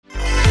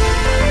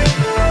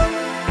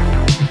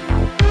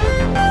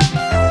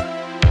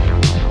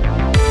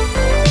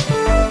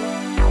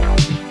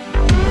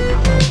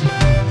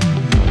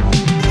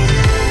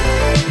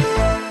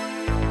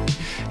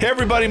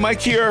everybody.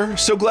 Mike here.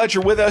 So glad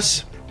you're with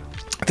us.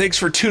 Thanks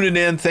for tuning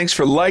in. Thanks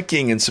for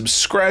liking and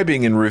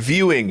subscribing and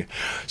reviewing,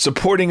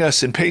 supporting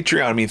us in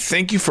Patreon. I mean,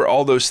 thank you for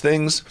all those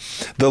things.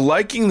 The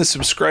liking, the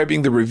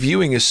subscribing, the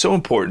reviewing is so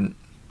important.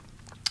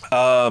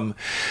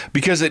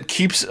 Because it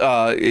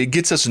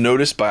gets us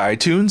noticed by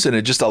iTunes, and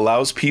it just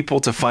allows people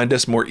to find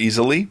us more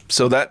easily.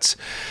 So that's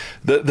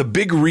the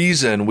big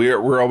reason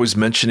we're always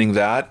mentioning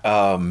that.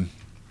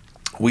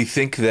 We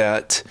think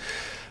that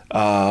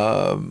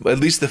at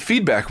least the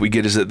feedback we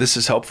get is that this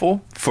is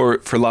helpful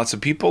for lots of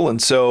people. And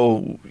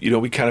so,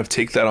 we kind of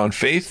take that on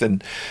faith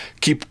and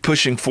keep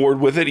pushing forward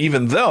with it,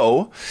 even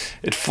though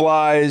it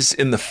flies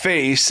in the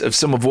face of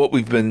some of what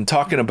we've been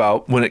talking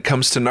about when it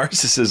comes to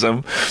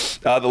narcissism.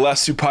 The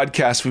last two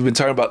podcasts, we've been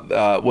talking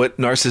about what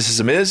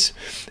narcissism is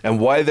and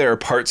why there are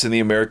parts in the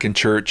American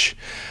church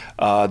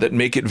that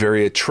make it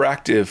very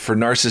attractive for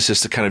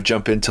narcissists to kind of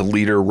jump into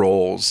leader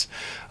roles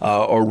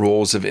or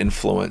roles of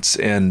influence.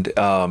 And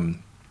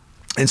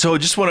so I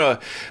just want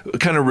to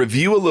kind of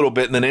review a little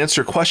bit and then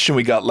answer a question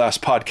we got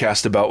last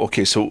podcast about,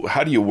 okay, so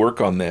how do you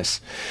work on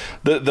this?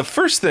 The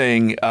first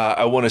thing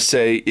I want to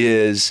say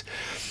is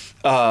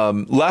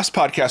last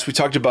podcast we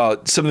talked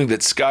about something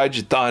that Skye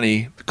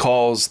Jethani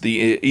calls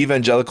the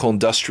evangelical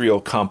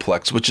industrial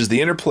complex, which is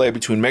the interplay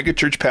between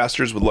megachurch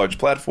pastors with large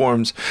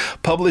platforms,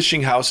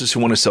 publishing houses who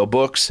want to sell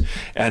books,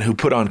 and who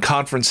put on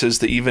conferences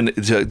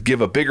to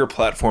give a bigger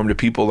platform to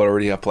people that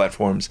already have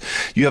platforms.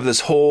 You have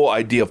this whole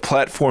idea of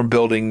platform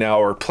building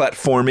now, or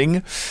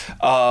platforming.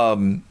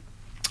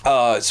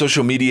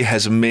 Social media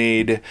has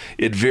made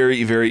it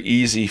very, very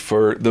easy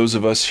for those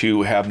of us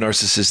who have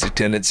narcissistic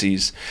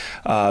tendencies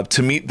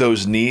to meet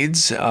those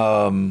needs.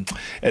 And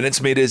it's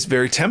made it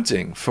very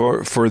tempting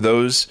for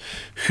those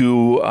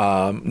who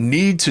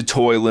need to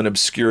toil in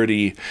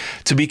obscurity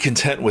to be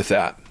content with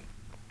that.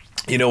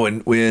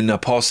 When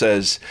Paul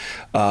says,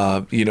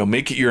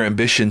 make it your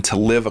ambition to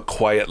live a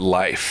quiet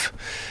life.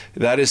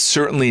 That is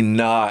certainly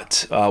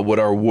not what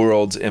our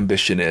world's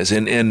ambition is.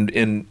 And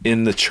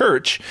in the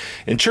church,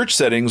 in church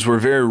settings, we're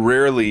very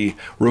rarely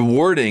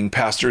rewarding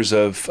pastors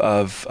of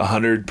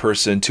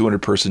 100-person,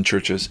 200-person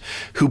churches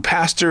who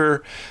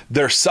pastor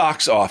their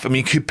socks off. I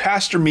mean, who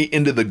pastor me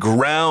into the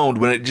ground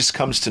when it just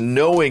comes to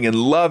knowing and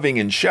loving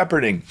and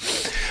shepherding,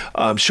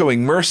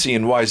 showing mercy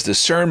and wise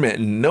discernment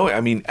and knowing.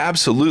 I mean,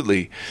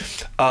 absolutely.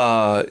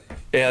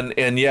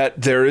 And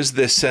yet there is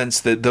this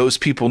sense that those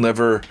people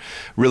never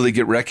really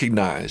get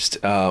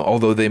recognized,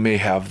 although they may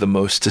have the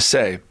most to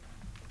say.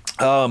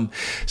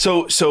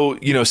 So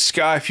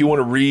Skye, if you want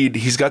to read,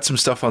 he's got some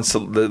stuff on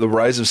the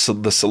rise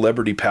of the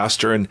celebrity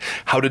pastor and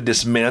how to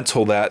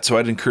dismantle that. So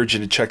I'd encourage you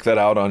to check that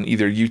out on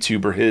either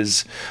YouTube or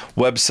his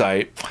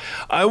website.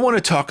 I want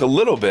to talk a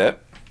little bit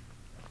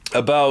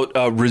about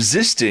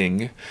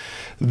resisting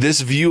this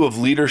view of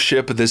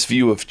leadership, this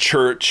view of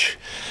church.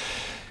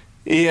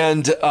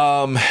 And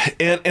the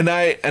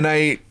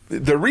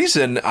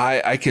reason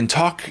I can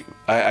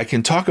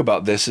talk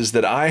about this is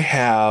that I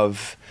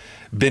have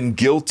been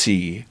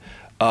guilty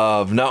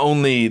of not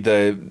only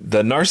the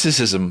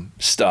narcissism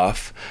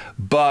stuff,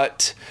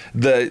 but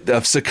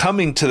of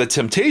succumbing to the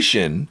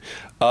temptation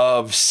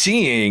of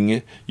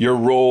seeing your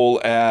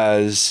role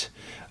as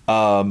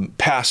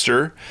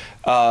pastor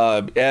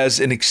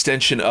as an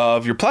extension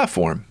of your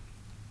platform.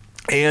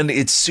 And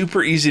it's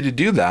super easy to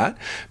do that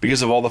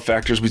because of all the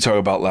factors we talked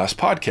about last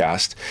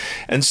podcast.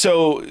 And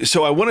so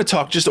I want to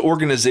talk just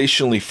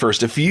organizationally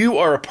first. If you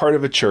are a part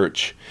of a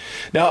church,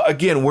 now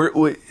again,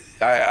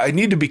 I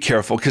need to be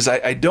careful because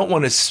I don't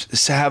want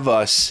to have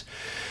us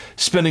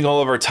spending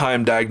all of our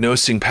time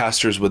diagnosing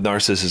pastors with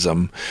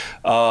narcissism,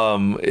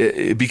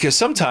 because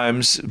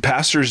sometimes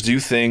pastors do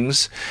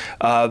things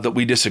that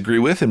we disagree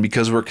with, and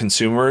because we're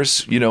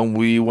consumers,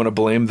 we want to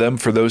blame them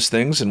for those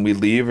things, and we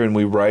leave and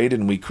we write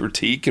and we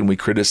critique and we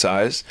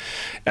criticize,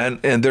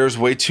 and there's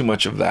way too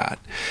much of that.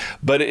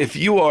 But if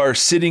you are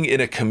sitting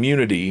in a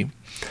community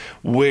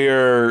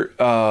where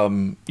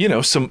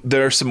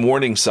there are some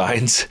warning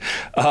signs.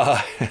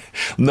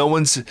 No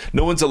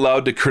one's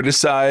allowed to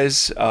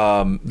criticize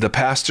the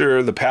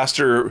pastor. The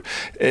pastor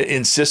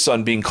insists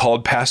on being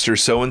called Pastor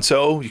so and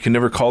so. You can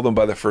never call them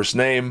by their first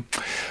name.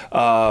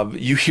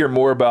 You hear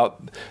more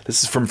about,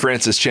 this is from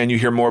Francis Chan, you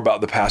hear more about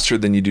the pastor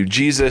than you do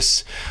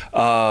Jesus.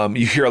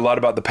 You hear a lot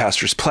about the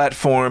pastor's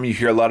platform. You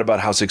hear a lot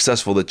about how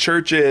successful the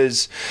church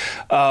is.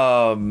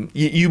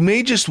 You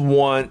may just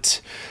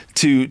want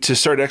to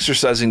start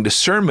exercising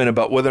discernment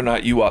about whether or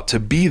not you ought to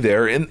be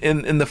there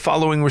in the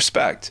following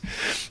respect.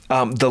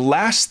 The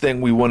last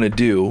thing we want to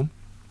do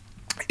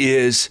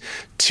is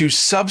to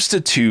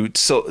substitute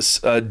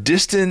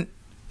distant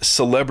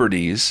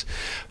celebrities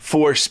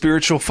for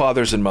spiritual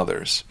fathers and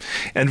mothers.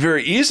 And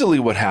very easily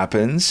what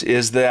happens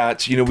is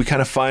that, we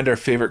kind of find our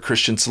favorite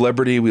Christian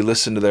celebrity, we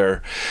listen to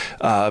their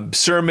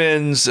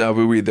sermons,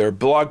 we read their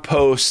blog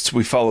posts,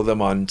 we follow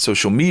them on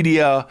social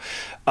media,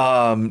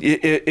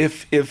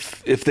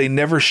 If they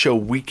never show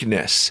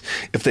weakness,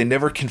 if they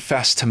never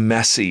confess to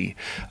messy,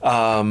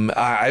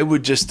 I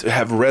would just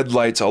have red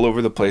lights all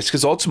over the place,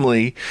 because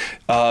ultimately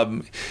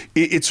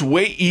it's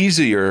way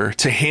easier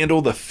to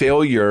handle the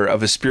failure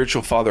of a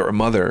spiritual father or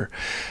mother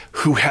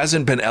who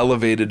hasn't been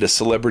elevated to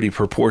celebrity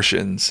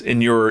proportions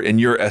in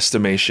your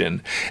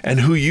estimation,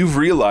 and who you've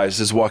realized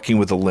is walking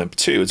with a limp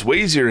too. It's way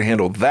easier to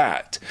handle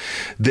that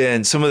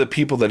than some of the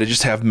people that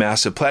just have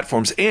massive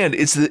platforms. And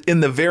it's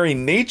in the very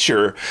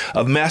nature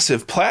of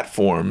massive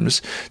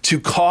platforms to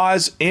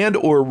cause and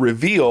or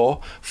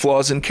reveal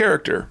flaws in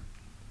character.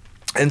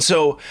 And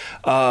so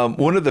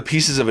one of the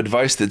pieces of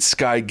advice that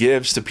Sky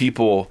gives to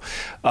people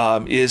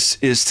is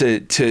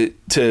to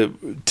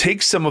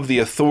take some of the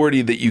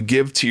authority that you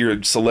give to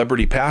your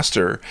celebrity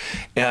pastor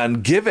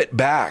and give it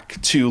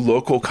back to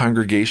local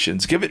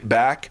congregations. Give it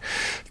back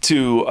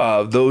to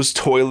those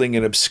toiling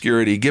in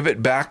obscurity. Give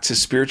it back to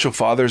spiritual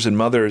fathers and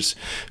mothers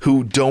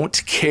who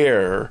don't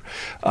care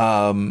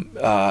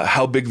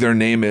how big their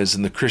name is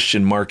in the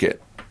Christian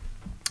market.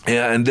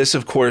 And this,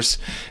 of course,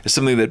 is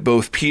something that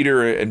both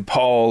Peter and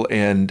Paul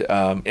and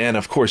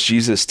of course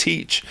Jesus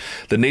teach.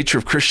 The nature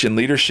of Christian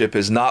leadership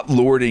is not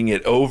lording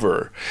it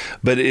over,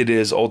 but it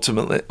is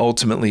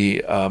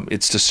ultimately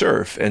it's to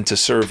serve, and to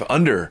serve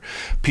under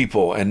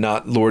people and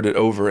not lord it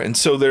over. And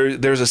so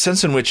there's a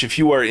sense in which if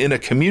you are in a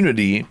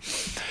community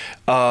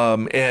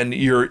and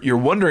you're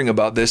wondering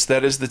about this,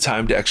 that is the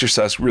time to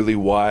exercise really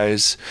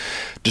wise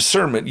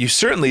discernment. It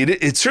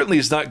certainly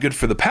is not good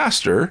for the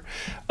pastor,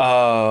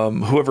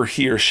 whoever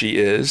he or she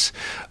is,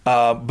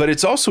 but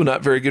it's also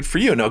not very good for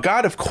you. Now,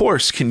 God, of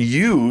course, can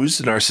use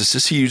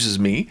narcissists. He uses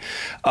me.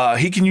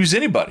 He can use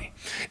anybody.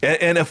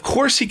 And of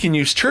course, he can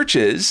use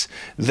churches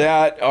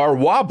that are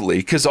wobbly,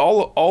 because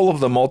all of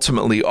them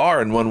ultimately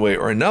are in one way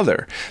or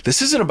another.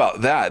 This isn't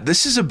about that.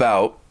 This is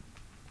about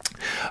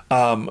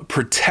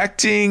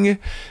protecting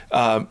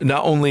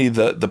not only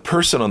the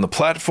person on the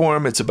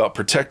platform. It's about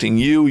protecting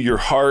your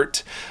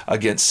heart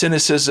against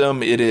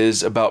cynicism. It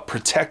is about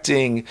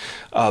protecting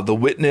the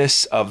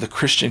witness of the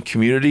Christian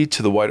community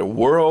to the wider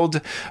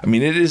world. I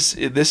mean,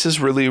 this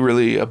is really,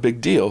 really a big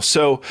deal.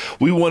 So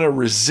we want to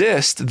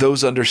resist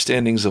those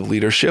understandings of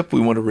leadership. We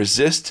want to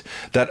resist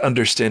that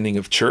understanding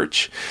of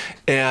church.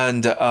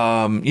 And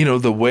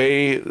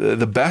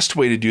the best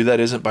way to do that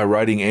isn't by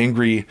writing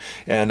angry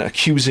and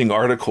accusing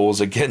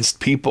articles against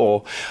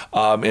people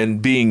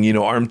and being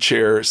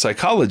armchair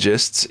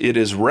psychologists. It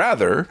is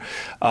rather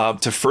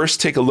to first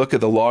take a look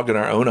at the log in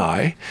our own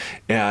eye,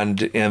 and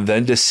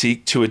then to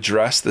seek to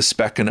address the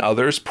speck in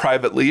others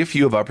privately if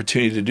you have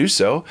opportunity to do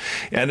so.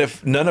 And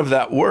if none of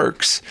that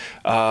works,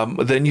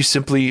 then you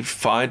simply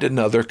find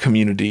another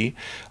community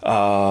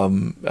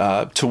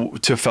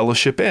to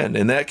fellowship in,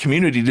 and that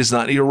community does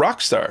not need a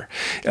rock star,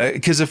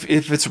 because if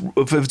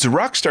it's a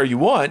rock star you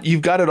want,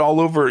 you've got it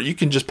all over. You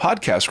can just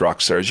podcast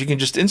rock stars. You can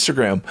just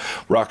Instagram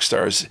rock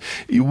stars.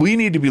 We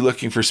need to be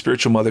looking for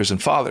spiritual mothers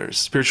and fathers,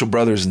 spiritual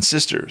brothers and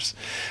sisters,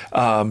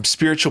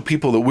 spiritual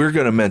people that we're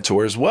going to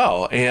mentor as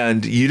well.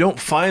 And you don't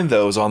find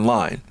those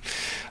online,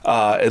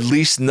 at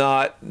least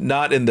not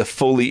in the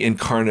fully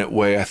incarnate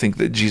way I think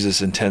that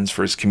Jesus intends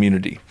for his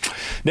community.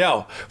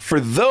 Now, for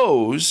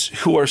those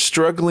who are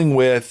struggling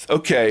with,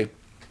 okay,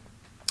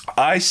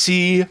 I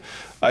see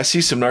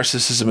some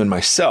narcissism in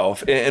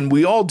myself, and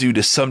we all do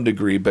to some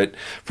degree, but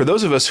for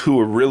those of us who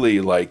are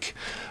really like,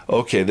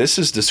 okay, this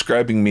is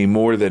describing me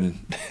more than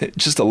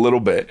just a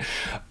little bit,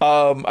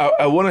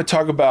 I want to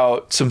talk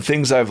about some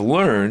things I've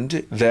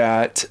learned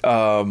that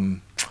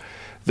the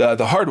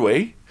hard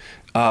way,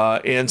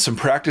 and some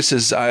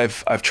practices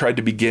I've tried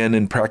to begin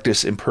and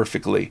practice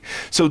imperfectly.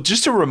 So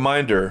just a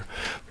reminder,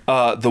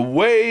 the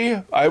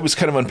way I was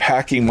kind of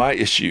unpacking my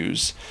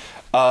issues,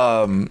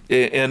 so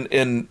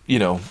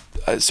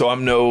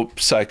I'm no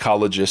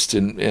psychologist,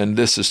 and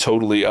this is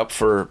totally up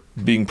for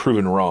being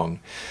proven wrong.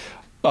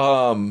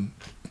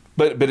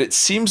 But it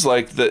seems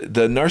like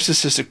the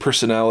narcissistic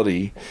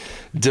personality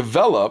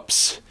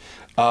develops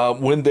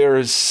when there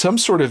is some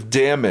sort of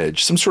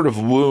damage, some sort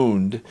of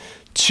wound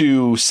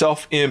to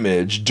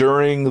self-image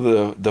during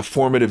the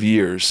formative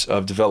years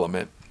of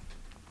development.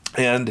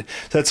 And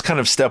that's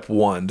kind of step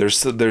one. There's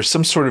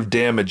some sort of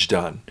damage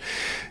done.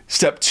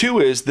 Step two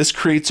is this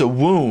creates a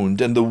wound,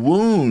 and the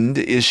wound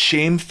is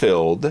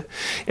shame-filled,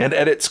 and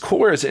at its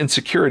core is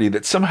insecurity,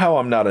 that somehow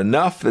I'm not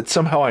enough, that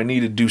somehow I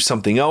need to do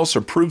something else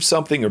or prove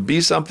something or be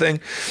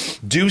something,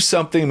 do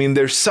something. I mean,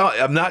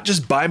 I'm not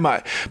just by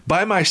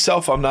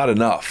myself, I'm not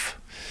enough.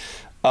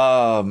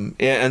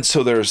 And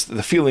so there's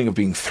the feeling of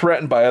being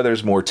threatened by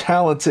others more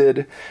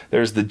talented.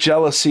 There's the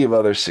jealousy of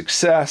others'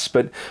 success.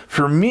 But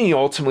for me,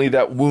 ultimately,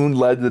 that wound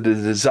led to the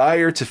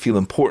desire to feel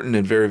important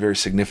and very, very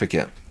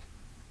significant.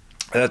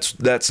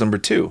 That's number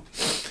two.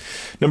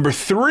 Number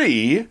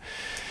three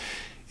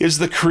is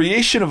the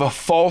creation of a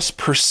false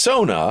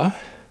persona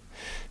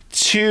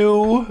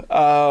to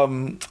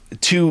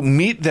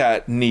meet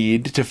that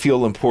need to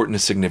feel important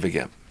and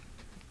significant.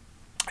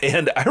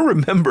 And I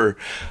remember,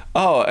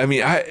 I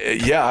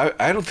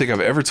don't think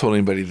I've ever told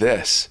anybody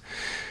this.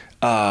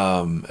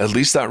 at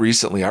least not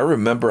recently. I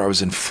remember I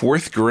was in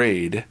fourth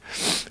grade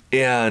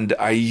and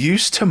I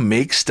used to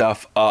make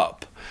stuff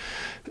up.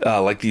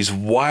 Like these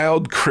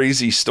wild,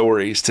 crazy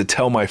stories to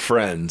tell my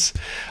friends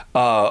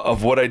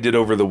of what I did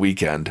over the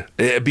weekend.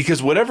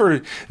 Because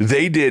whatever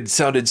they did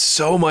sounded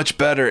so much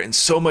better and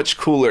so much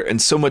cooler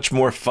and so much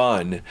more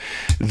fun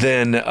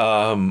than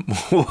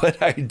what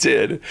I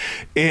did.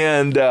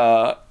 And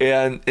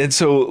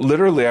so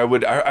literally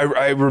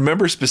I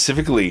remember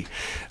specifically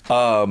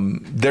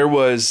it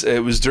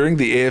was during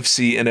the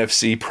AFC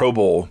NFC Pro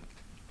Bowl.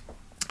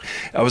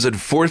 I was in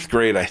fourth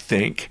grade, I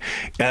think,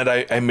 and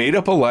I made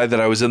up a lie that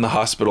I was in the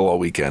hospital all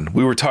weekend.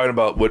 We were talking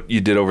about what you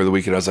did over the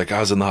weekend. I was like, I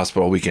was in the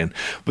hospital all weekend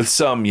with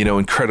some,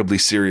 incredibly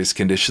serious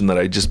condition that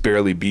I just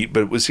barely beat,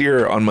 but it was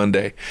here on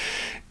Monday.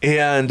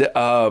 And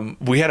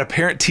we had a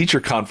parent-teacher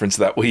conference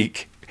that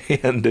week.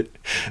 And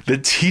the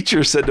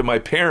teacher said to my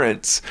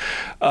parents,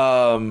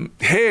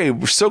 hey,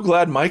 we're so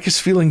glad Mike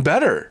is feeling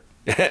better.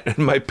 And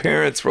my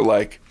parents were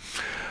like,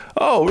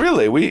 oh,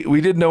 really?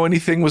 We didn't know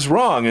anything was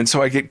wrong. And so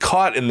I get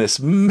caught in this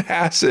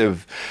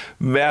massive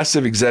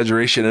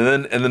exaggeration.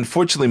 And then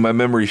fortunately my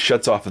memory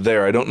shuts off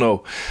there. I don't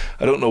know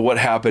what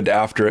happened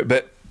after it,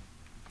 but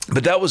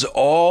that was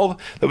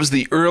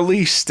the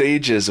early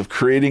stages of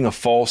creating a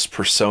false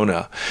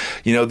persona.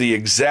 The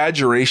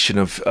exaggeration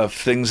of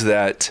things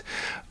that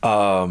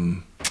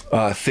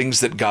things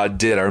that God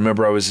did. I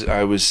remember it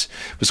was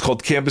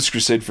called Campus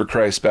Crusade for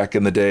Christ back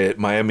in the day at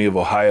Miami of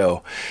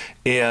Ohio.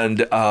 And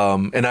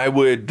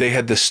they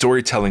had this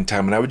storytelling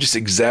time, and I would just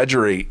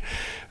exaggerate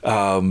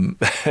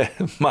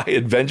my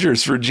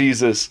adventures for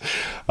Jesus,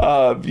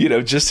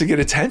 just to get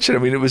attention. I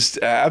mean, it was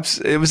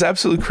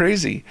absolutely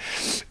crazy.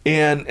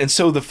 And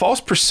so the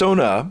false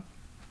persona,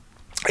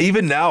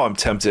 even now I'm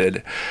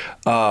tempted,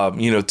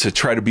 to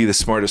try to be the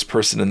smartest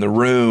person in the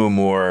room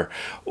or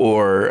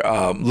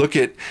look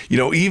at,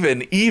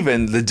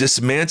 even the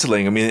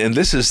dismantling. I mean, and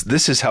this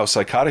is how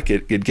psychotic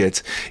it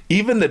gets.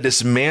 Even the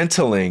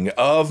dismantling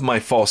of my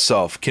false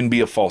self can be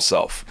a false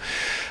self.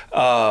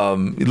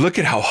 Look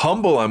at how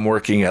humble I'm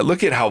working at.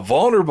 Look at how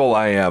vulnerable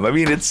I am. I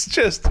mean, it's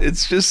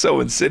just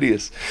so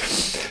insidious.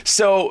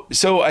 So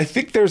I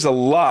think there's a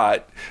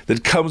lot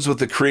that comes with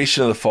the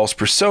creation of the false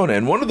persona.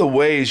 And one of the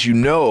ways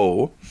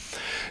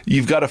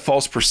you've got a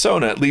false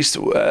persona, at least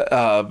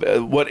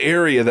what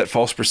area that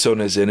false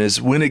persona is in,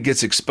 is when it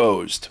gets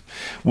exposed.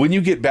 When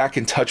you get back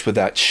in touch with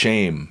that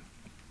shame.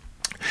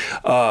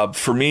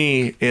 For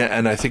me,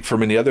 and I think for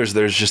many others,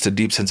 there's just a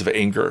deep sense of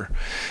anger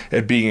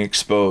at being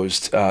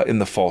exposed in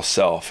the false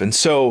self. And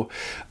so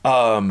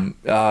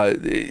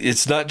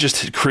it's not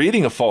just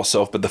creating a false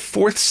self, but the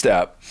fourth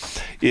step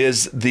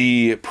is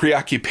the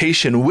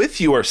preoccupation with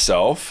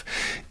yourself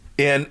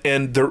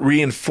and the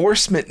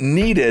reinforcement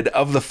needed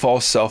of the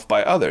false self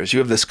by others. You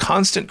have this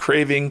constant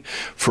craving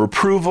for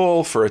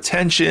approval, for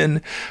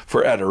attention,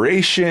 for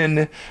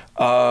adoration,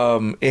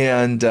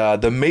 and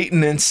the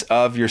maintenance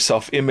of your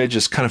self-image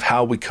is kind of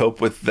how we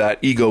cope with that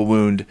ego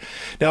wound.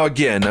 Now,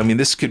 again, I mean,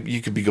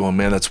 you could be going,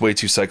 man, that's way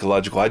too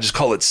psychological. I just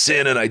call it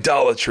sin and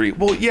idolatry.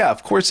 Well, yeah,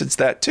 of course it's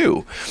that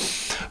too,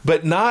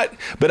 but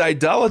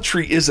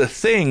idolatry is a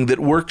thing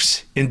that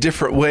works in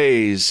different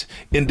ways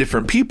in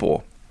different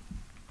people.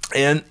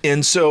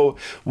 And so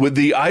with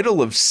the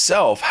idol of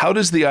self, how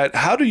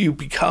do you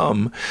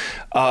become,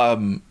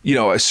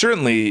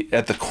 certainly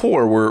at the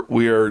core,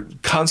 we are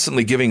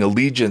constantly giving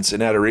allegiance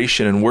and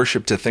adoration and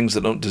worship to things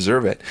that don't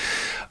deserve it.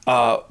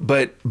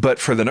 But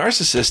for the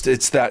narcissist,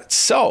 it's that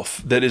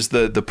self that is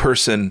the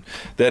person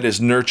that is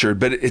nurtured,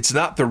 but it's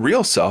not the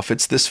real self.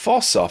 It's this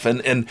false self.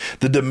 And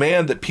the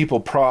demand that people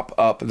prop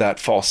up that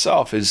false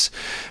self is,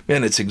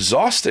 man, it's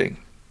exhausting.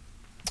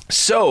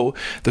 So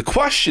the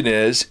question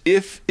is,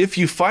 if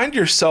you find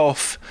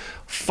yourself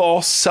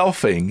false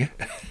selfing,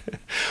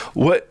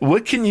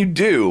 what can you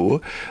do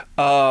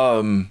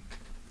to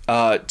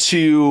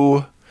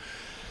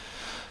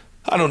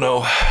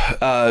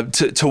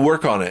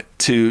work on it,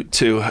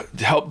 to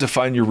help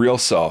define your real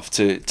self,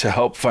 to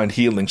help find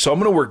healing? So I'm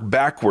going to work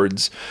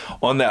backwards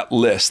on that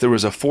list. There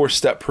was a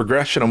 4-step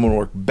progression. I'm going to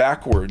work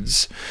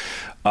backwards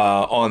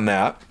on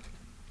that.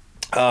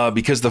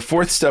 Because the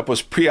fourth step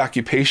was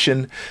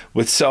preoccupation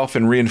with self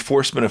and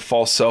reinforcement of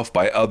false self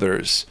by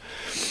others.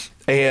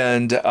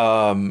 And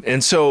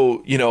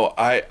so,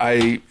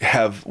 I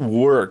have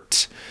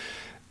worked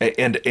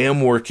and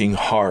am working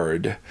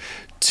hard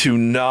to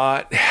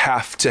not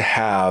have to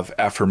have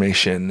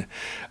affirmation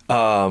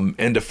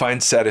and to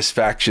find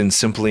satisfaction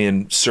simply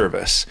in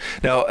service.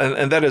 Now,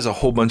 and that is a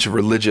whole bunch of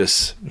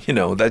religious,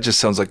 that just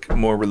sounds like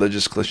more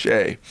religious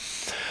cliche.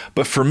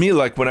 But for me,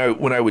 like when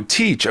I would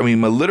teach, I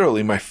mean,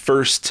 literally my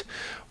first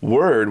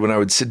word when I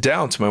would sit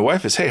down to my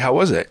wife is, "Hey, how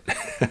was it?"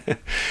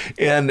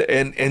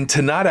 and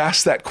to not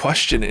ask that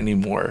question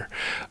anymore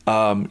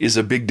is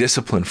a big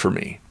discipline for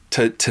me.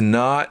 To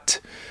not,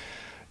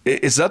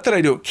 it's not that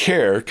I don't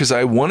care, because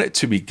I want it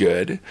to be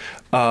good,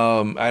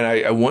 and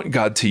I want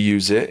God to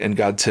use it and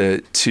God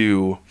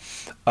to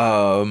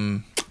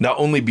not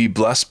only be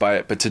blessed by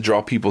it, but to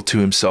draw people to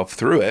Himself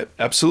through it.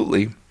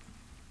 Absolutely.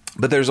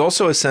 But there's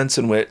also a sense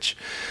in which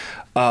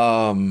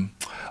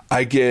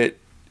I get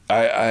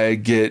I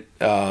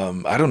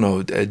don't know,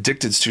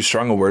 addicted's too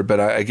strong a word, but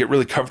I get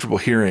really comfortable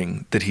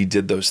hearing that he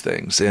did those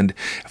things. And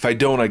if I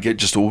don't, I get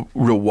just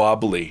real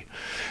wobbly.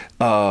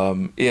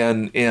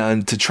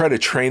 And to try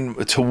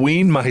to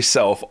wean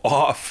myself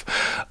off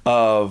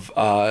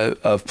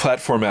of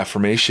platform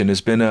affirmation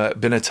has been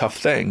a tough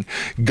thing.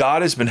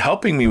 God has been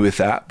helping me with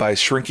that by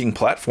shrinking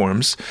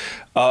platforms.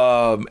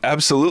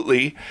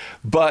 Absolutely.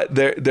 But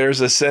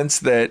there's a sense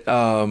that,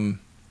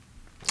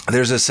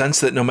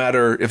 no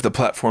matter if the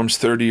platform's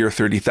 30 or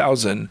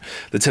 30,000,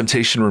 the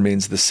temptation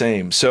remains the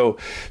same. So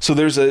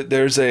there's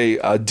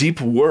a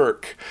deep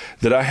work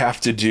that I have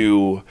to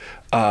do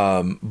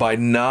by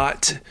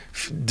not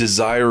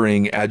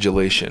desiring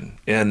adulation,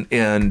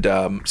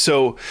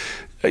 so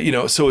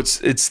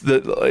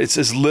it's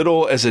as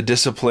little as a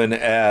discipline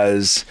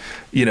as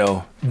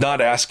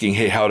not asking,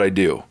 hey, how'd I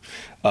do,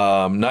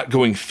 not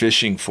going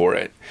fishing for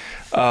it.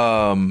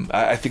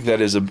 I think that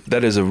is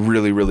a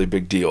really, really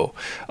big deal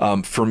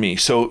for me.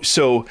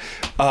 So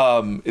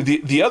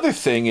the other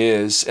thing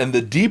is, and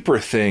the deeper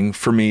thing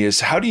for me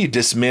is, how do you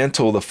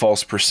dismantle the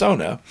false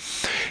persona?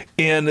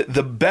 And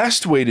the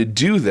best way to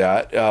do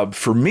that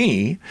for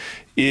me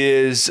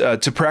is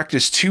to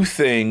practice two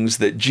things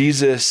that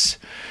Jesus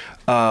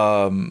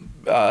taught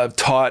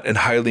and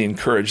highly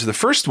encouraged. The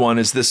first one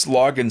is this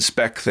log and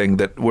speck thing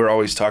that we're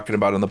always talking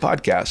about on the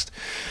podcast,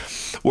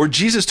 where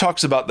Jesus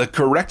talks about the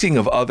correcting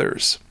of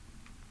others.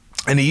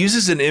 And he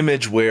uses an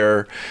image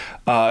where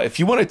if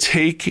you want to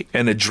take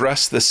and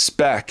address the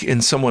speck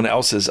in someone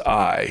else's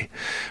eye,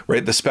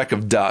 right, the speck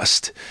of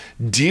dust,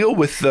 deal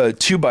with the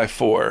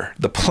 2x4,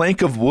 the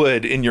plank of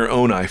wood in your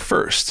own eye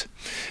first.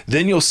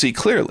 Then you'll see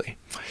clearly.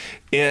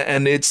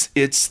 And it's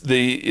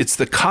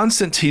the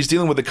constant, he's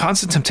dealing with the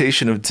constant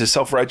temptation to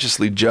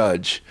self-righteously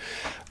judge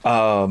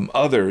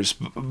others,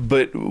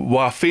 but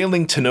while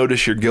failing to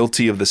notice you're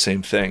guilty of the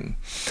same thing.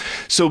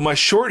 So my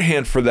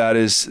shorthand for that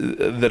is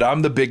that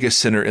I'm the biggest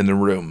sinner in the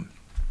room.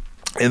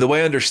 And the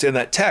way I understand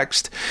that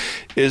text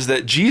is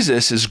that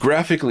Jesus is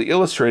graphically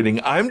illustrating,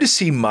 I'm to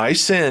see my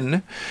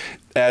sin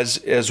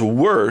as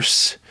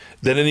worse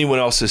than anyone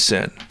else's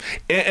sin.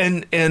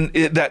 And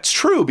that's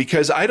true,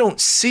 because I don't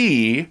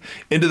see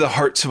into the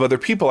hearts of other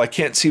people. I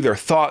can't see their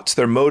thoughts,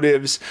 their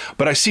motives,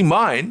 but I see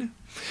mine.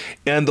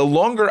 And the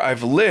longer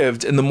I've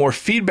lived and the more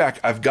feedback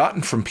I've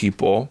gotten from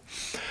people,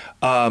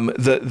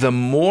 the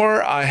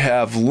more I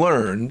have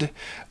learned,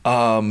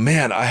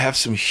 I have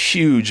some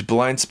huge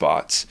blind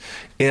spots.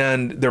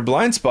 And they're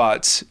blind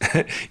spots,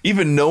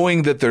 even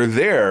knowing that they're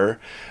there,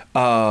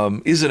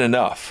 isn't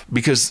enough,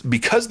 because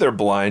they're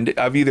blind.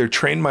 I've either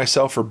trained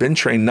myself or been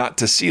trained not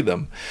to see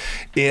them,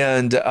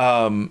 and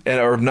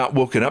or not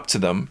woken up to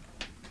them.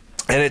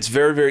 And it's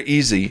very, very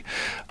easy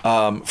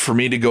for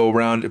me to go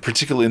around,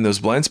 particularly in those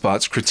blind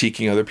spots,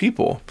 critiquing other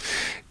people.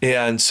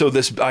 And so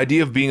this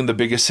idea of being the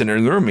biggest sinner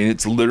in the room, I mean,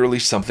 it's literally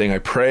something I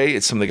pray.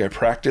 It's something I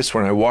practice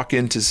when I walk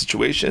into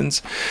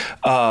situations,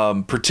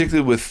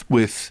 particularly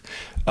with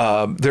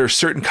there are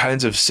certain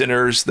kinds of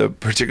sinners,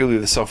 particularly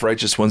the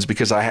self-righteous ones,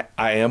 because I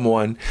am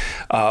one.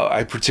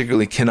 I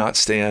particularly cannot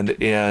stand,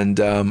 and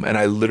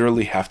I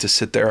literally have to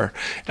sit there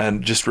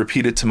and just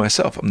repeat it to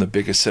myself. I'm the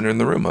biggest sinner in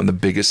the room. I'm the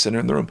biggest sinner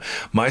in the room.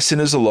 My sin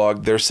is a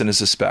log. Their sin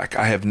is a speck.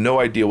 I have no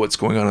idea what's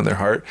going on in their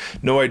heart.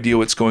 No idea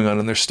what's going on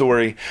in their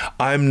story.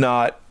 I'm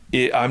not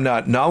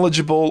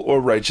knowledgeable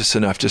or righteous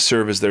enough to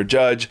serve as their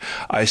judge.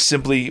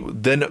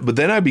 But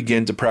then I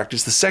begin to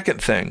practice the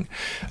second thing,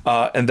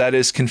 and that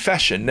is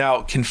confession.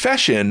 Now,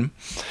 confession,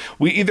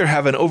 we either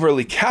have an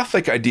overly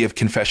Catholic idea of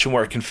confession,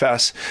 where I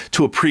confess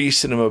to a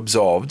priest and I'm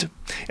absolved,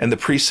 and the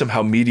priest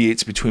somehow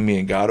mediates between me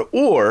and God,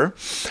 or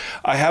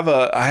I have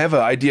an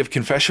idea of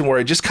confession where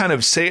I just kind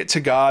of say it to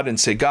God and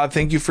say, God,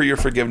 thank you for your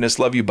forgiveness,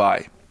 love you,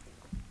 bye.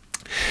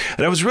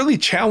 And I was really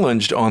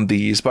challenged on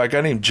these by a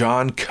guy named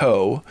John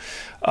Coe,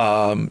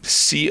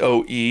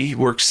 C-O-E,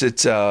 works at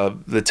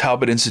the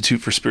Talbot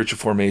Institute for Spiritual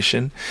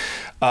Formation.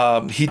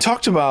 He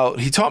taught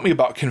me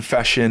about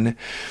confession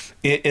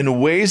in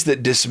ways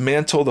that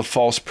dismantle the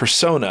false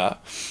persona,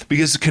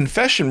 because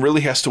confession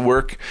really has to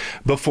work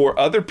before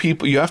other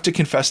people. You have to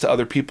confess to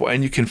other people,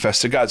 and you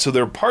confess to God. So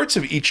there are parts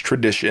of each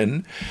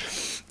tradition,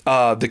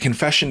 the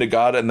confession to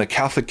God and the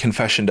Catholic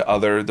confession to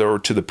or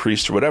to the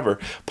priest or whatever,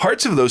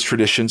 parts of those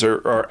traditions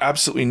are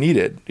absolutely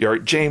needed.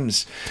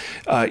 James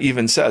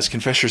even says,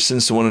 confess your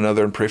sins to one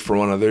another and pray for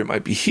one another, it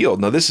might be healed.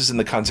 Now, this is in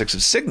the context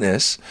of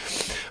sickness,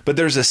 but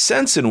there's a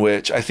sense in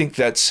which I think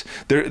that's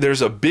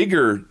there's a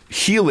bigger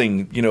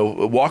healing,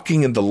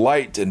 walking in the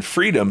light and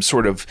freedom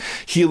sort of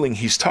healing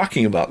he's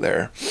talking about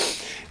there.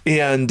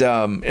 And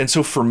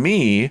so for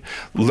me,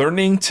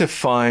 learning to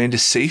find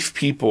safe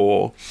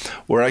people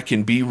where I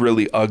can be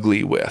really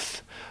ugly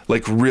with,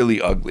 like really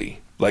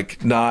ugly,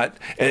 like not,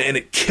 and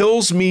it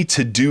kills me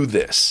to do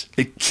this.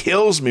 It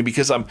kills me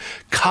because I'm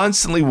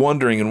constantly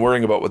wondering and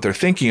worrying about what they're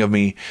thinking of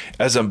me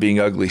as I'm being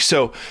ugly.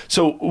 So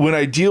when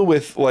I deal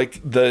with like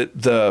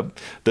the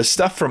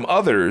stuff from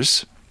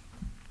others,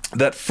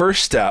 that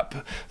first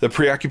step, the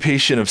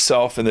preoccupation of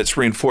self and its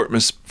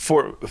reinforcement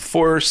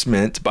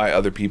by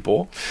other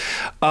people,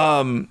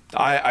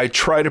 I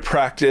try to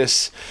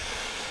practice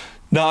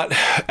not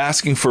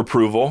asking for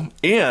approval,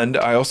 and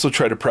I also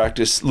try to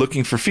practice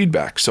looking for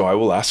feedback. So I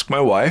will ask my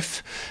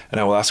wife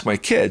and I will ask my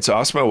kids. So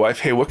I'll ask my wife,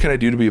 hey, what can I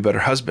do to be a better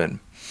husband?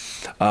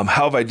 How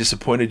have I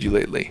disappointed you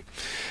lately?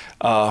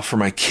 For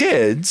my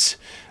kids,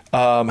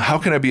 how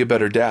can I be a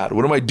better dad?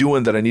 What am I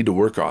doing that I need to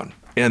work on?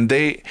 And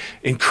they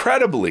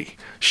incredibly,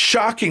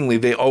 shockingly,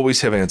 they always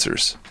have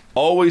answers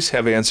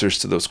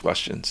to those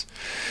questions.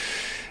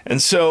 And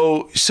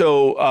so,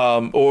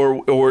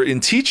 or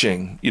in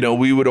teaching,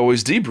 we would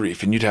always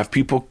debrief, and you'd have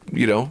people,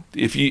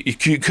 if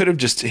you could have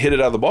just hit it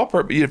out of the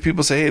ballpark, but you'd have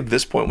people say, hey,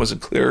 this point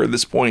wasn't clear, or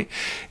this point,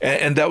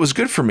 and that was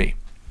good for me.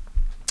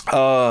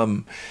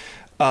 So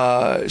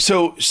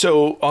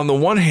on the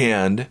one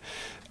hand,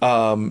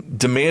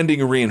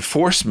 demanding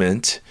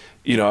reinforcement,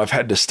 I've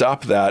had to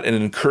stop that and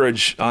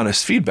encourage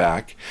honest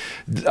feedback.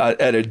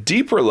 At a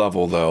deeper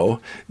level,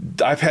 though,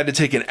 I've had to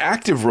take an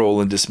active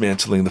role in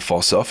dismantling the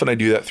false self, and I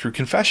do that through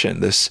confession,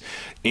 this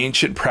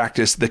ancient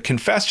practice. The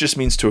confess just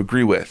means to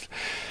agree with.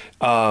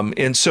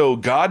 And so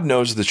God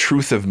knows the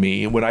truth of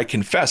me. When I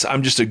confess,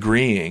 I'm just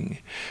agreeing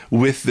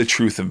with the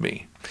truth of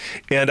me.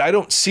 And I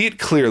don't see it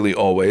clearly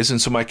always,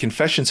 and so my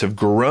confessions have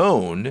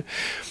grown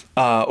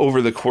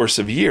over the course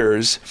of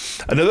years.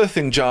 Another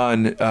thing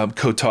John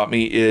Coe taught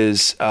me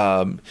is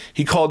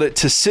he called it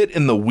to sit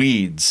in the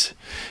weeds.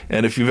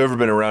 And if you've ever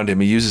been around him,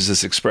 he uses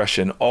this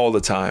expression all the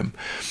time.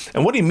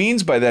 And what he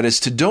means by that is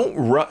to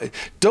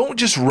don't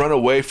just run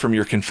away from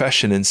your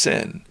confession and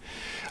sin.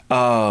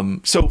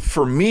 So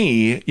for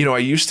me, I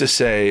used to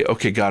say,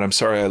 okay, God, I'm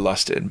sorry I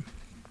lusted.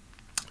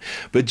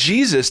 But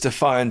Jesus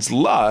defines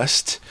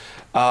lust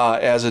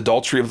as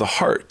adultery of the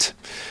heart.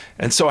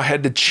 And so I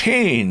had to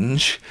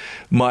change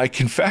my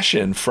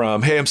confession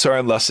from, hey, I'm sorry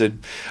I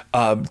lusted,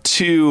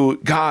 to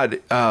God,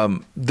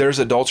 there's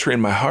adultery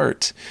in my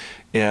heart,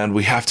 and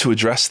we have to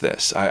address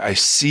this. I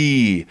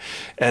see,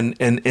 and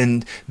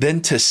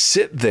then to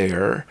sit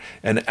there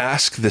and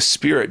ask the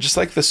Spirit, just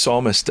like the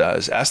psalmist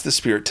does, ask the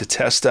Spirit to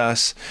test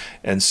us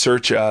and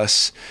search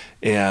us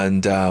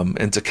and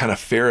to kind of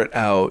ferret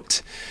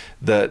out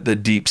the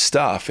deep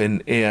stuff.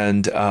 And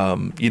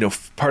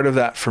part of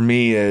that for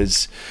me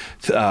is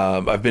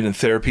I've been in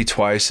therapy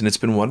twice, and it's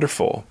been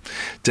wonderful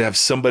to have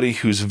somebody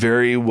who's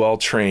very well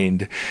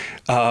trained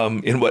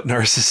in what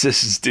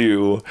narcissists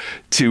do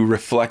to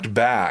reflect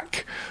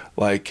back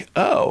like,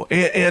 oh,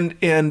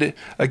 and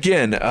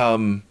again,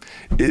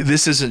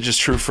 this isn't just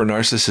true for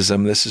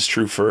narcissism. This is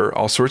true for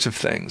all sorts of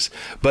things.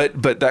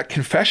 But that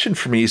confession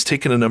for me has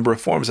taken a number of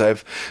forms. I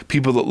have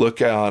people that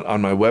look out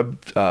on my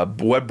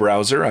web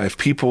browser. I have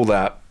people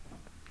that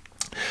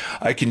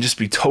I can just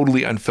be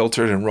totally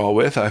unfiltered and raw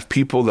with. I have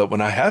people that when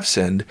I have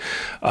sinned,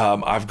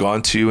 I've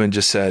gone to and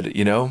just said,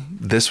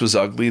 this was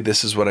ugly.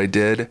 This is what I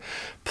did.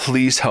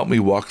 Please help me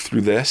walk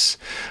through this.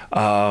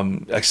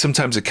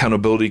 Sometimes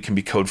accountability can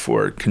be code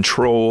for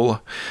control.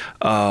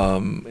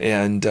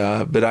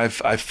 But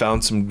I've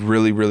found some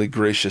really, really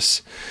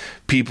gracious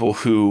people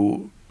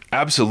who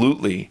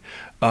absolutely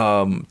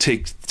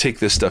take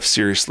this stuff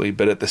seriously,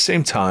 but at the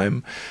same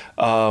time,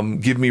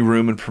 give me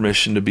room and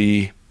permission to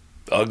be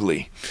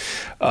ugly.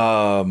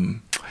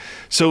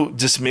 So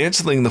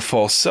dismantling the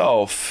false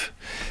self,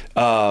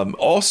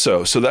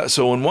 also,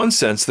 so in one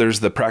sense,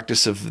 there's the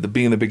practice of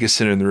being the biggest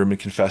sinner in the room and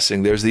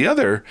confessing. There's the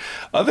other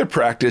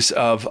practice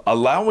of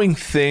allowing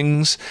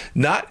things,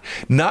 not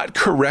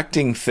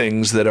correcting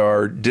things that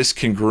are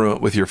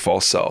discongruent with your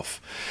false self.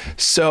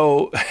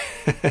 So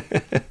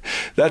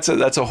that's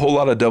a whole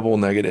lot of double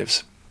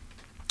negatives.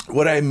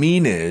 What I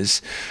mean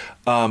is,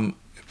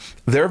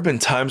 there have been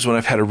times when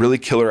I've had a really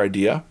killer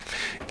idea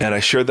and I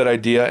shared that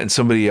idea and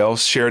somebody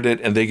else shared it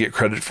and they get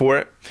credit for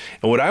it.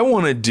 And what I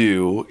want to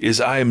do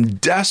is I am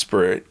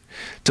desperate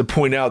to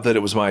point out that it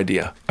was my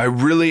idea. I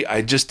really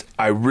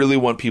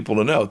want people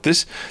to know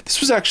this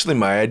was actually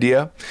my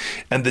idea.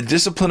 And the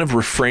discipline of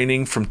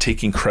refraining from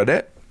taking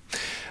credit,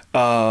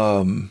 has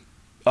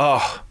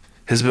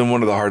been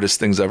one of the hardest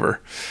things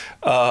ever.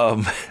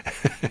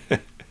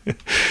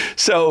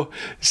 So,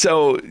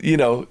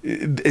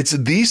 it's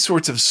these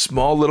sorts of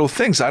small little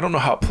things. I don't know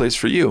how it plays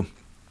for you,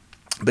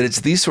 but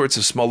it's these sorts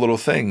of small little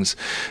things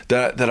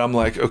that I'm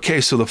like, okay,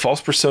 so the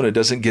false persona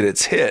doesn't get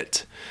its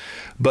hit,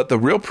 but the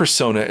real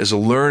persona is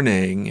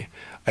learning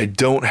I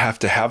don't have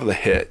to have the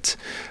hit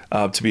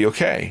to be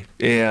okay.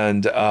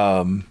 And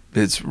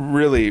it's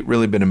really,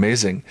 really been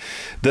amazing.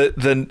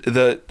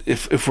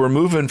 If we're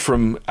moving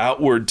from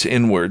outward to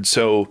inward,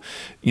 so,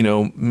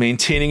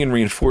 maintaining and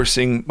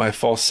reinforcing my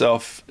false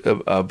self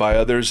by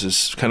others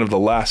is kind of the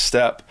last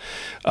step.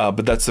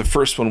 But that's the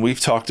first one we've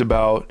talked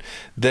about.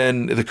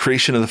 Then the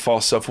creation of the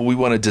false self, well, we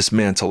want to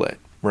dismantle it.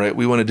 right?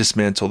 We want to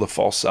dismantle the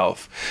false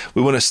self.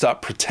 We want to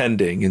stop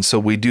pretending. And so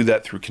we do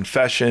that through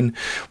confession.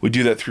 We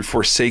do that through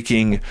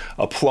forsaking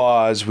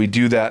applause. We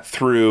do that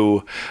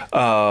through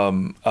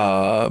the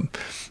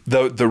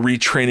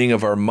retraining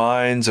of our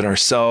minds and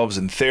ourselves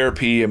and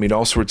therapy. I mean,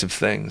 all sorts of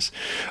things.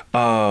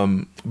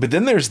 But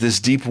then there's this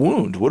deep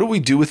wound. What do we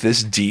do with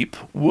this deep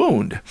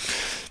wound?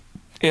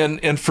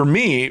 And for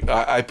me,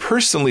 I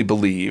personally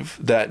believe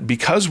that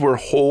because we're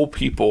whole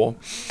people,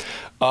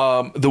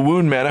 the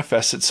wound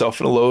manifests itself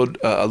in a load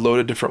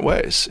of different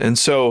ways. And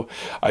so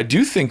I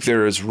do think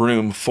there is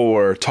room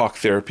for talk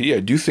therapy. I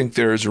do think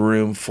there is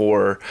room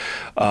for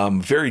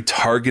very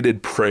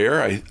targeted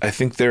prayer. I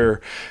think there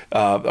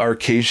are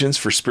occasions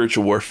for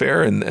spiritual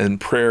warfare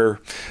and prayer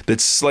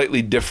that's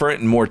slightly different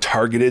and more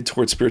targeted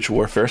towards spiritual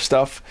warfare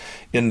stuff.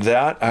 In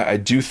that, I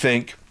do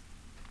think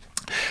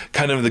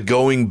kind of the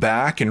going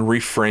back and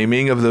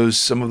reframing of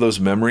some of those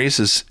memories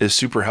is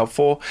super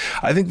helpful.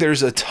 I think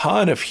there's a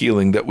ton of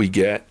healing that we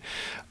get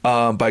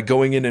by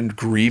going in and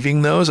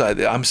grieving those.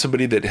 I'm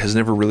somebody that has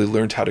never really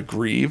learned how to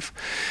grieve.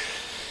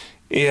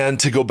 And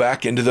to go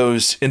back into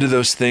those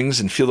things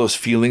and feel those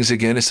feelings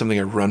again is something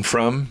I run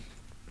from.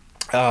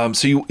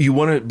 So you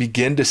want to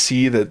begin to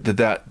see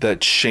that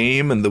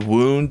shame and the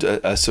wound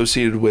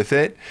associated with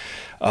it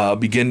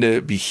begin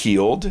to be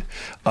healed.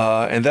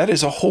 And that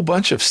is a whole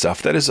bunch of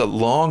stuff. That is a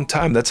long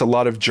time. That's a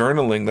lot of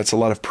journaling. That's a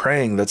lot of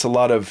praying. That's a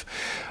lot of,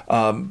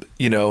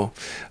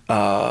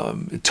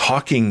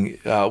 talking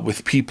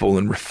with people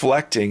and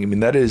reflecting. I mean,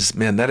 that is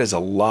a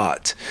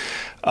lot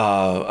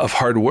of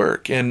hard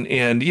work. And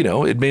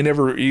it may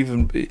never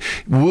even be,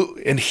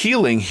 and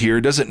healing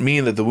here doesn't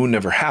mean that the wound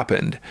never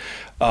happened.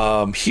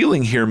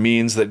 Healing here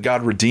means that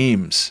God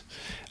redeems.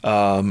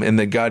 And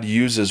that God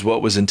uses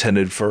what was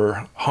intended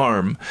for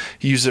harm.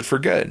 He used it for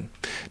good,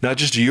 not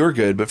just your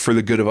good, but for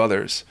the good of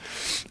others.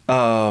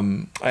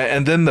 And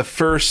then the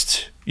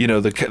first,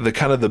 the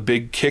kind of the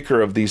big kicker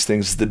of these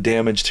things is the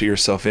damage to your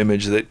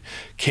self-image that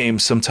came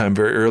sometime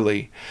very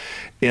early.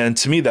 And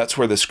to me, that's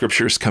where the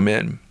scriptures come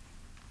in.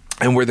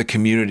 And where the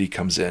community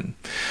comes in,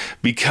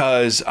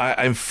 because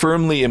I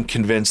firmly am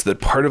convinced that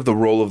part of the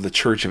role of the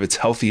church, if it's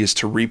healthy, is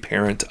to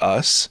reparent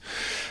us,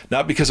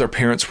 not because our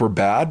parents were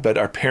bad, but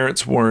our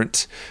parents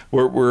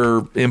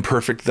were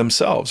imperfect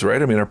themselves,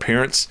 right? I mean, our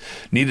parents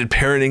needed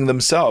parenting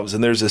themselves,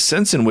 and there's a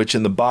sense in which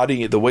in the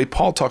body, the way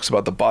Paul talks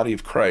about the body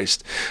of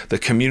Christ, the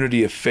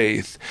community of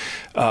faith,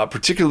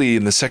 particularly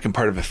in the second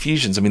part of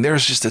Ephesians, I mean,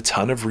 there's just a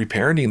ton of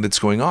reparenting that's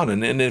going on,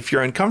 and if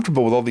you're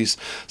uncomfortable with all these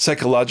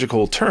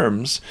psychological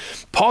terms,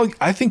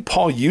 I think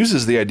Paul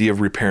uses the idea of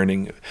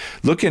reparenting.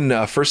 Look in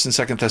 1st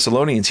and 2nd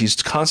Thessalonians. He's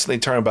constantly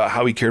talking about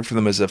how he cared for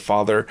them as a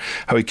father,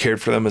 how he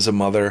cared for them as a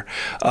mother.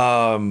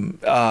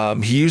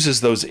 He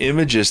uses those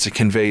images to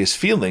convey his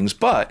feelings,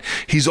 but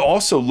he's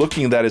also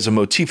looking at that as a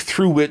motif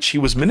through which he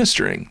was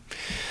ministering.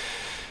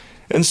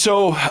 And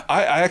so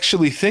I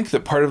actually think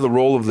that part of the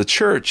role of the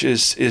church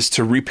is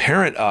to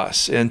reparent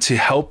us and to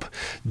help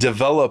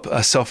develop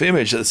a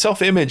self-image. The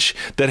self-image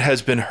that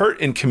has been hurt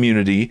in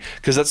community,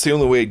 because that's the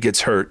only way it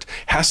gets hurt,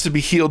 has to be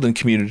healed in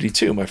community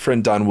too. My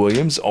friend Don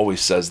Williams always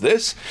says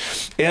this,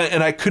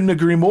 and I couldn't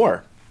agree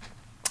more.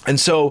 And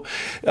so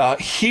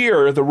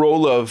here, the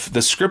role of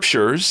the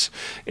scriptures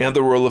and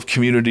the role of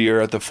community are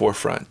at the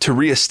forefront to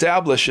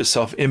reestablish a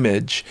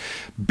self-image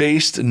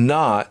based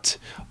not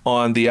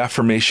on the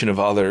affirmation of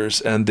others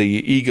and the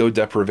ego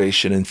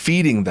deprivation and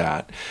feeding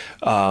that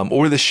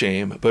or the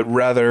shame, but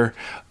rather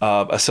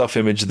a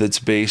self-image that's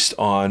based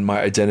on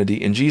my identity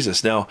in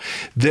Jesus. Now,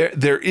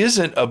 there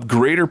isn't a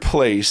greater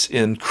place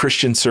in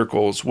Christian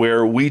circles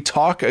where we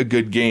talk a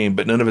good game,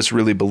 but none of us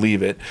really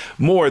believe it,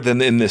 more than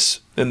in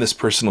this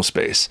personal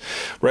space,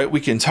 right?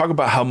 We can talk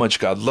about how much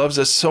God loves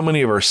us, so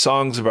many of our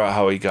songs about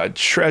how God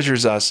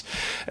treasures us,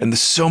 and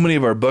so many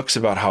of our books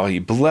about how he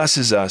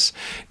blesses us,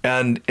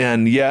 and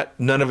yet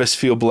none of us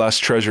feel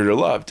blessed, treasured, or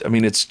loved. I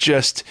mean, it's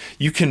just,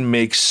 you can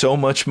make so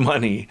much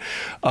money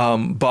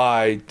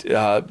by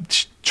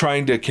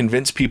trying to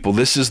convince people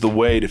this is the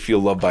way to feel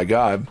loved by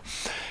God.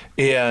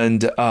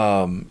 And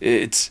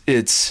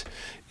it's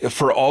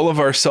for all of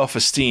our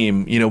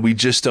self-esteem, we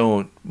just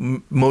don't,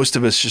 most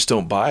of us just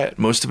don't buy it.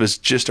 Most of us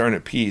just aren't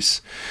at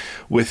peace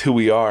with who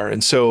we are.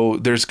 And so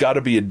there's got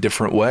to be a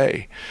different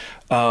way.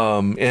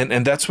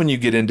 And that's when you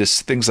get into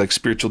things like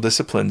spiritual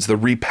disciplines, the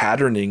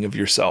repatterning of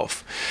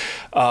yourself.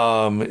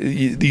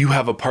 You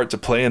have a part to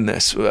play in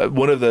this.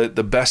 One of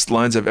the best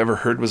lines I've ever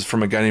heard was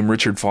from a guy named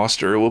Richard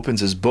Foster, who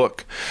opens his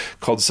book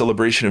called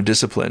Celebration of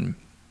Discipline.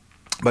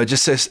 But it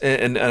just says,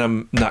 and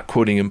I'm not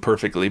quoting him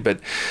perfectly, but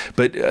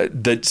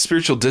the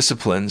spiritual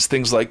disciplines,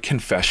 things like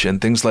confession,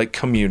 things like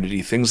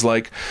community, things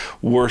like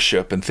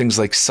worship, and things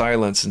like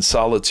silence and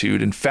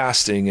solitude and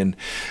fasting, and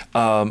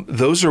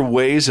those are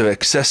ways of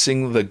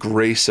accessing the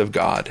grace of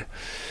God.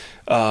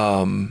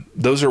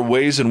 Those are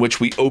ways in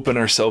which we open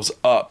ourselves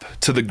up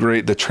to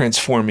the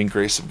transforming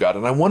grace of God.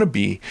 And I want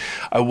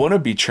to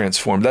be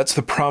transformed. That's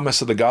the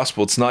promise of the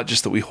gospel. It's not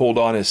just that we hold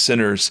on as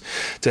sinners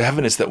to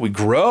heaven, it's that we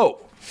grow.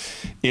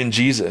 in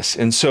Jesus.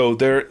 And so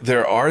there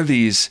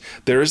is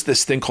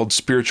this thing called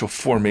spiritual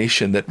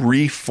formation that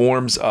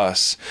reforms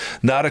us,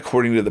 not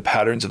according to the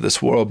patterns of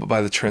this world, but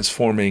by the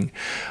transforming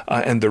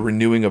and the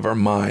renewing of our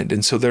mind.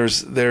 And so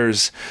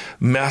there's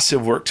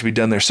massive work to be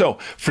done there. So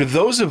for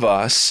those of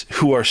us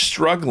who are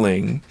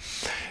struggling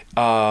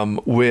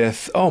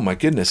with, oh my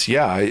goodness,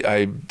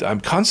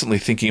 I'm constantly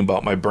thinking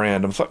about my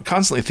brand. I'm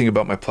constantly thinking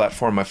about my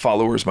platform, my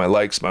followers, my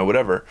likes, my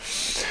whatever.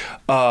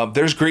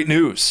 There's great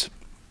news.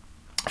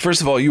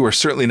 First of all, you are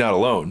certainly not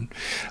alone.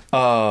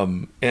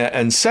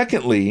 And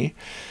secondly,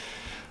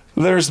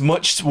 there's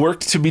much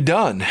work to be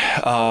done.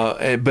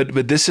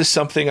 But this is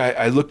something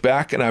I look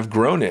back and I've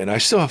grown in. I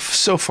still have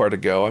so far to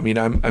go. I mean,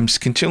 I'm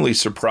continually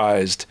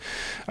surprised.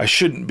 I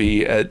shouldn't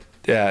be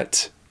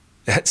at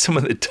some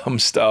of the dumb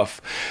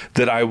stuff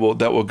that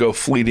will go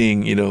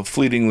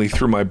fleetingly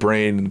through my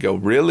brain and go,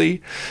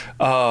 really?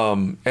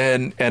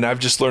 And I've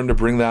just learned to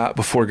bring that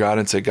before God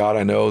and say, God,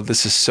 I know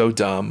this is so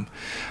dumb.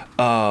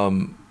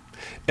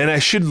 And I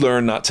should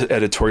learn not to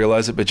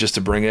editorialize it, but just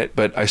to bring it,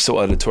 but I still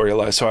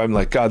editorialize. So I'm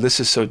like, God, this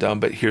is so dumb,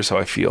 but here's how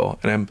I feel.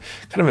 And I'm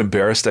kind of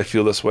embarrassed I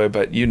feel this way,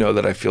 but you know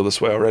that I feel this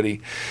way already.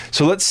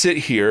 So let's sit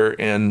here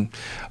and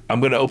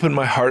I'm going to open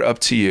my heart up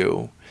to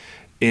you,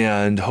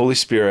 and Holy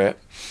Spirit,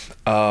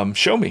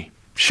 show me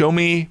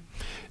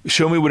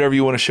whatever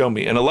you want to show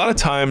me. And a lot of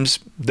times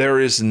there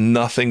is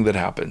nothing that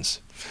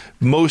happens.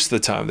 Most of the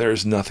time there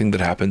is nothing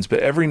that happens, but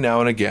every now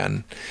and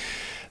again,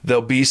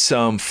 there'll be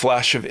some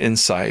flash of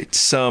insight,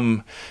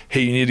 some,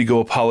 hey, you need to go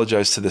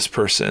apologize to this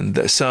person,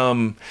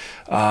 some,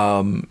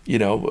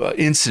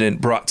 incident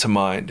brought to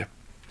mind.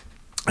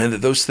 And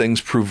that those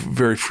things prove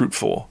very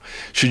fruitful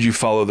should you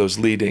follow those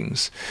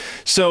leadings.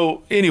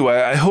 So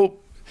anyway, I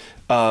hope,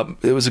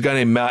 it was a guy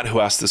named Matt who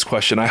asked this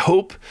question. I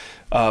hope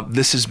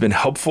this has been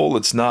helpful.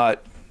 It's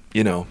not,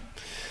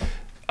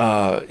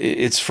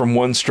 it's from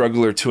one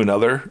struggler to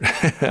another.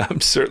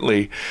 I'm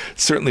certainly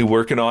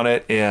working on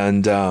it,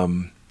 and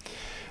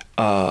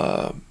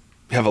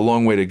have a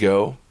long way to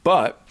go,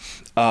 but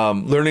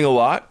learning a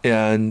lot,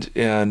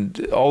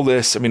 and all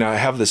this. I mean, I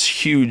have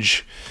this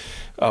huge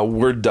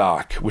Word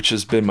doc, which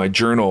has been my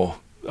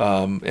journal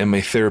and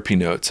my therapy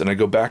notes, and I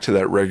go back to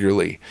that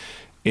regularly,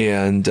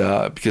 and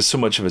because so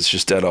much of it's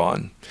just dead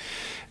on.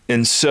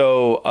 And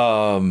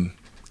so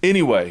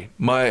anyway,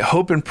 my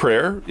hope and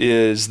prayer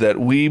is that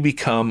we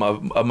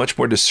become a much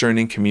more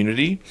discerning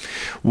community,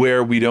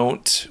 where we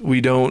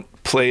don't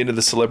play into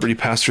the celebrity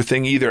pastor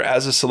thing, either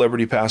as a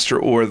celebrity pastor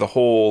or the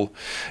whole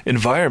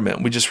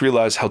environment. We just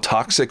realize how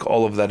toxic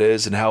all of that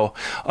is and how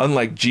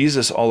unlike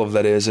Jesus all of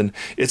that is. And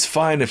it's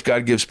fine if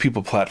God gives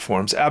people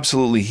platforms.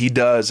 Absolutely, he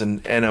does.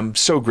 And I'm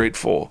so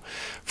grateful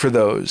for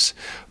those.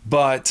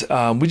 But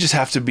we just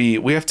have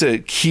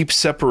to keep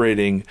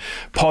separating.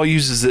 Paul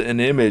uses an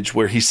image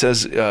where he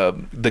says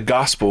the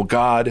gospel,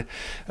 God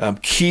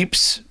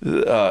keeps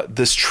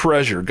this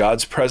treasure,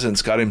 God's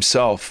presence, God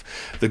himself,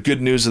 the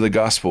good news of the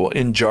gospel,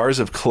 in jars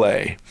of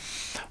clay,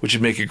 which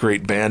would make a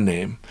great band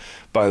name,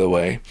 by the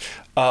way.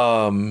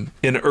 In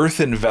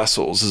earthen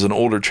vessels is an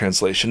older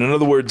translation. In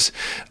other words,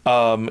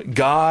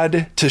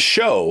 God, to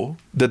show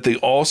that the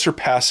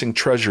all-surpassing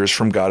treasure is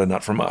from God and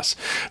not from us.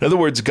 In other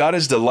words, God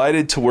is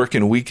delighted to work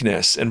in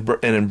weakness and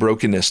in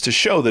brokenness to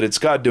show that it's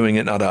God doing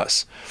it, not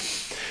us.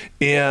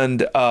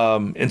 And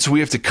so we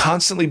have to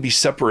constantly be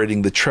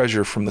separating the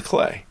treasure from the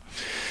clay.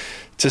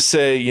 To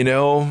say,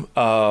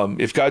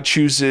 if God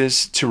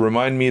chooses to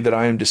remind me that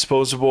I am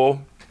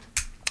disposable,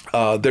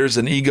 there's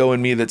an ego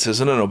in me that says,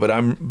 no, but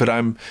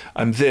I'm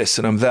this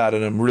and I'm that,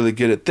 and I'm really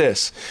good at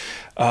this.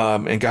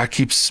 And God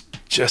keeps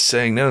just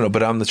saying, no,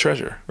 but I'm the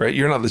treasure, right?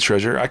 You're not the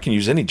treasure. I can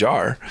use any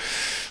jar,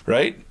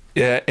 right?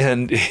 Yeah,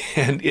 and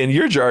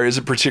your jar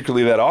isn't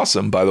particularly that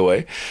awesome, by the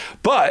way,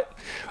 but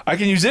I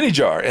can use any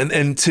jar.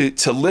 And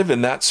to live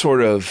in that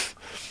sort of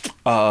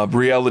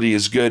reality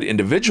is good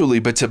individually,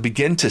 but to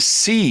begin to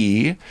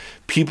see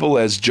people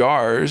as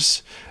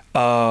jars,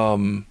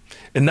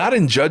 and not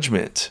in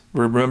judgment.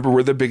 Remember,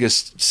 we're the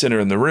biggest sinner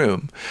in the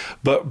room,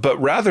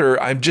 but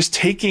rather I'm just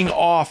taking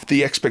off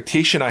the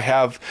expectation I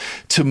have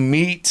to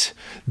meet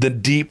the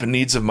deep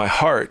needs of my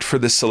heart for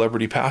this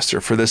celebrity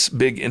pastor, for this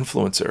big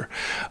influencer,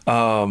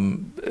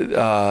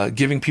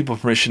 giving people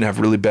permission to have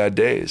really bad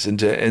days and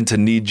to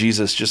need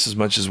Jesus just as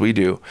much as we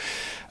do.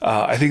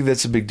 I think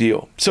that's a big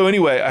deal. So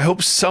anyway, I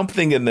hope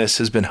something in this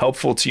has been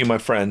helpful to you, my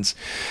friends.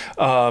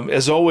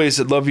 As always,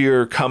 I'd love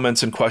your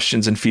comments and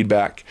questions and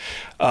feedback.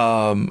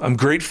 I'm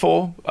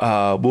grateful.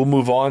 We'll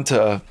move on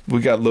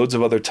we got loads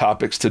of other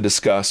topics to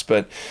discuss,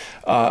 but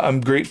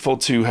I'm grateful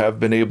to have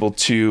been able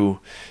to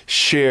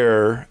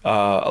share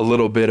a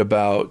little bit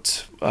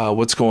about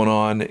what's going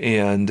on,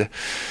 and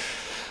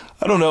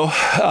I don't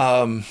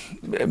know,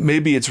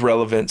 maybe it's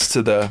relevance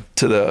to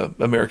the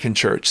American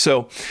church.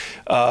 So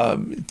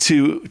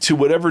to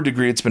whatever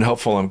degree it's been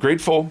helpful, I'm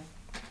grateful.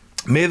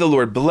 May the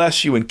Lord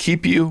bless you and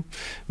keep you.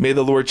 May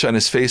the Lord shine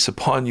his face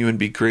upon you and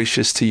be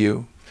gracious to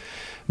you.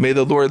 May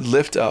the Lord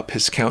lift up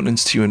his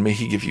countenance to you, and may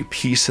he give you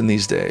peace in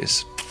these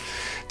days.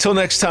 Till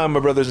next time, my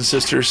brothers and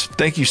sisters,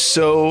 thank you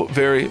so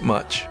very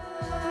much.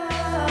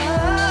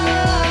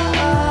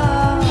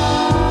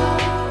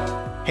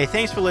 Hey,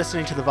 thanks for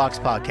listening to the Vox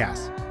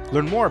Podcast.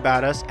 Learn more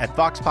about us at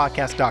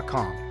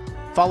voxpodcast.com.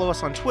 Follow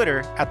us on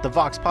Twitter at the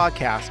Vox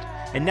Podcast,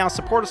 and now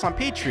support us on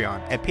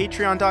Patreon at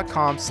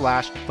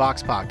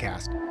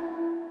patreon.com/voxpodcast.